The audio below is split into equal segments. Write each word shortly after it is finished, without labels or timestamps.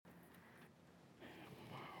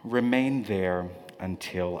Remain there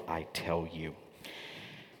until I tell you.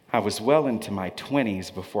 I was well into my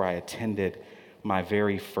 20s before I attended my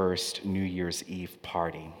very first New Year's Eve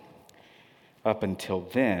party. Up until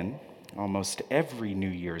then, almost every New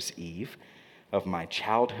Year's Eve of my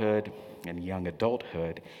childhood and young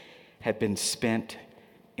adulthood had been spent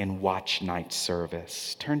in watch night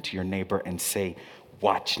service. Turn to your neighbor and say,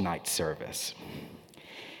 watch night service.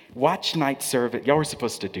 Watch night service, y'all were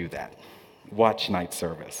supposed to do that. Watch night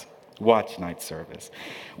service. Watch night service.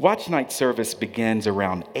 Watch night service begins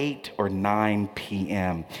around 8 or 9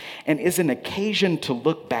 p.m. and is an occasion to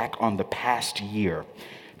look back on the past year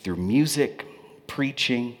through music,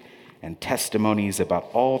 preaching, and testimonies about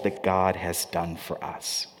all that God has done for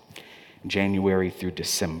us, January through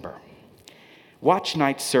December. Watch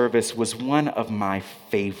night service was one of my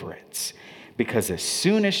favorites because as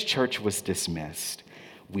soon as church was dismissed,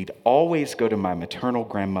 we'd always go to my maternal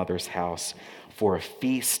grandmother's house for a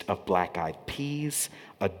feast of black-eyed peas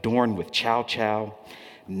adorned with chow chow,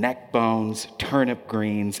 neck bones, turnip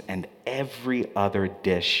greens, and every other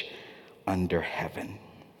dish under heaven.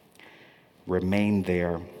 Remain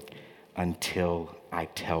there until I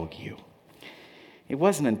tell you. It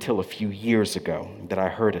wasn't until a few years ago that I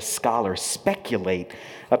heard a scholar speculate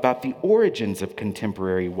about the origins of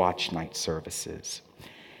contemporary watch night services.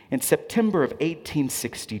 In September of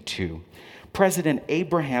 1862, President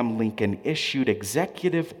Abraham Lincoln issued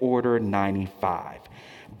Executive Order 95,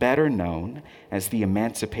 better known as the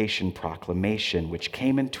Emancipation Proclamation, which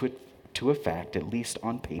came into effect, at least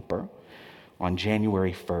on paper, on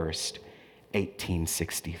January 1st,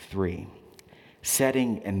 1863.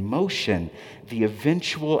 Setting in motion the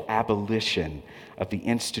eventual abolition of the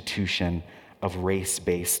institution of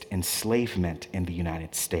race-based enslavement in the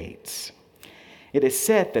United States. It is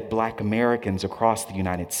said that Black Americans across the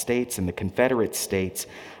United States and the Confederate States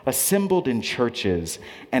assembled in churches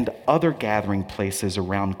and other gathering places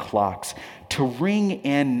around clocks to ring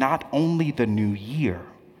in not only the new year,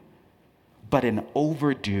 but an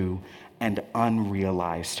overdue and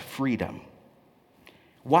unrealized freedom.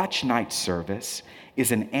 Watch night service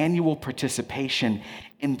is an annual participation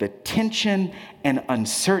in the tension and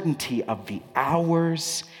uncertainty of the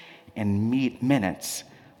hours and minutes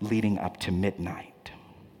leading up to midnight.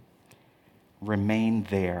 Remain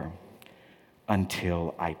there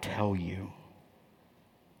until I tell you.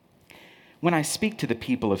 When I speak to the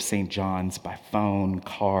people of St. John's by phone,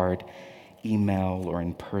 card, email, or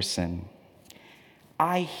in person,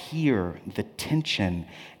 I hear the tension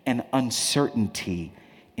and uncertainty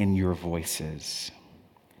in your voices.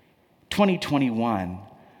 2021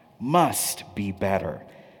 must be better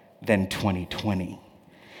than 2020.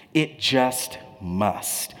 It just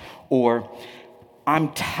must. Or,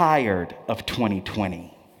 I'm tired of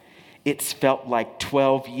 2020. It's felt like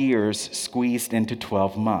 12 years squeezed into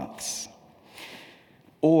 12 months.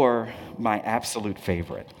 Or, my absolute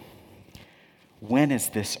favorite, when is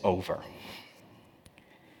this over?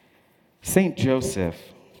 St. Joseph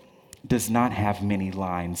does not have many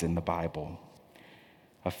lines in the Bible,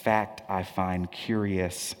 a fact I find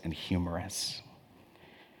curious and humorous.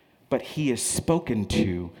 But he is spoken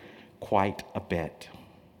to quite a bit.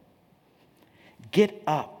 Get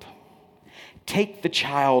up, take the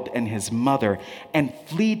child and his mother, and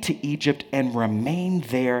flee to Egypt and remain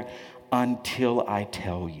there until I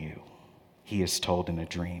tell you, he is told in a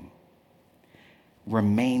dream.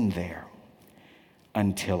 Remain there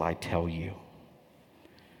until I tell you.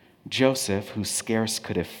 Joseph, who scarce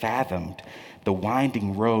could have fathomed the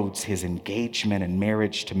winding roads his engagement and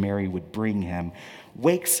marriage to Mary would bring him,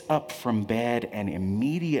 wakes up from bed and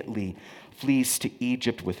immediately flees to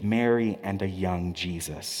Egypt with Mary and a young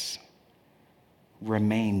Jesus.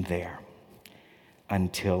 Remain there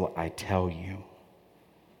until I tell you.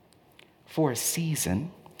 For a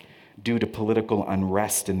season, due to political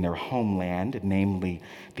unrest in their homeland, namely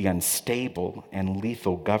the unstable and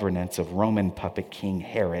lethal governance of Roman puppet King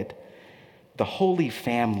Herod, the Holy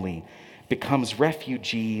Family becomes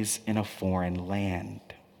refugees in a foreign land.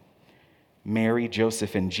 Mary,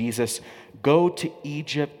 Joseph, and Jesus go to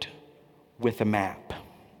Egypt with a map,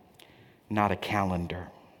 not a calendar.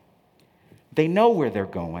 They know where they're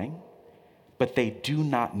going, but they do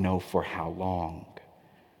not know for how long.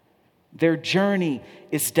 Their journey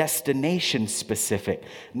is destination specific,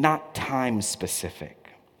 not time specific.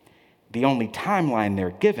 The only timeline they're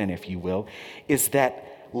given, if you will, is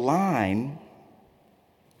that line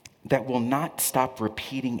that will not stop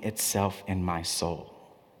repeating itself in my soul.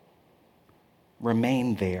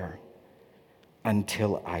 Remain there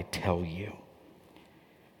until I tell you.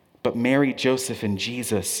 But Mary, Joseph, and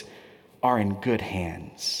Jesus are in good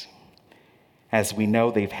hands. As we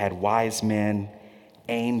know, they've had wise men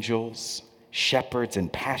angels, shepherds,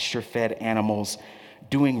 and pasture-fed animals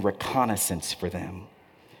doing reconnaissance for them.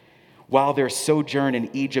 While their sojourn in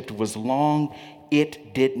Egypt was long,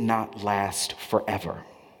 it did not last forever.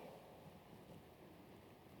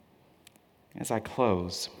 As I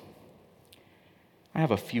close, I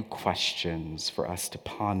have a few questions for us to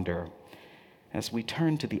ponder as we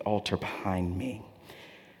turn to the altar behind me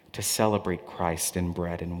to celebrate Christ in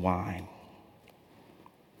bread and wine.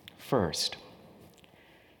 First,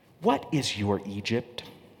 what is your Egypt?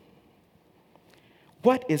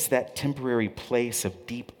 What is that temporary place of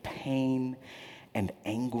deep pain and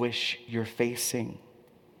anguish you're facing?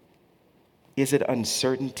 Is it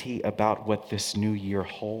uncertainty about what this new year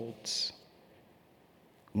holds?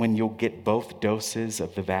 When you'll get both doses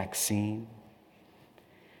of the vaccine?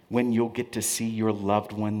 When you'll get to see your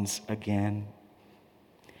loved ones again?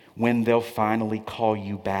 When they'll finally call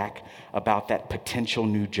you back about that potential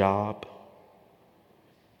new job?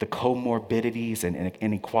 The comorbidities and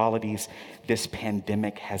inequalities this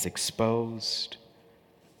pandemic has exposed?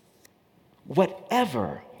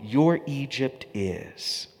 Whatever your Egypt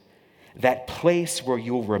is, that place where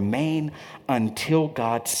you'll remain until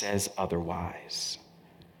God says otherwise,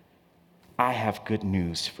 I have good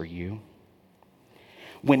news for you.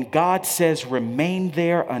 When God says remain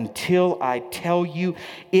there until I tell you,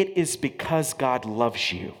 it is because God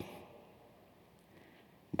loves you.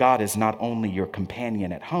 God is not only your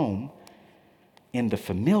companion at home, in the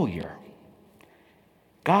familiar.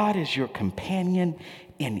 God is your companion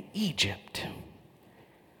in Egypt,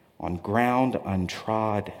 on ground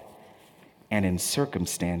untrod and in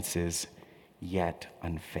circumstances yet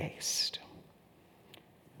unfaced.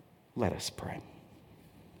 Let us pray.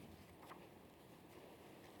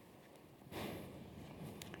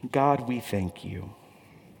 God, we thank you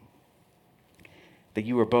that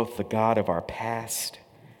you are both the God of our past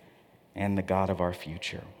and the God of our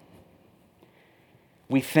future.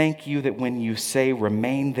 We thank you that when you say,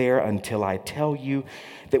 remain there until I tell you,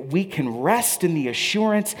 that we can rest in the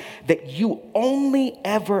assurance that you only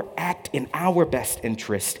ever act in our best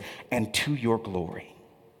interest and to your glory.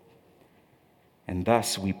 And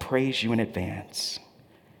thus we praise you in advance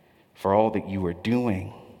for all that you are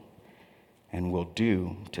doing and will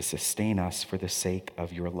do to sustain us for the sake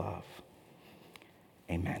of your love.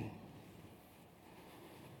 Amen.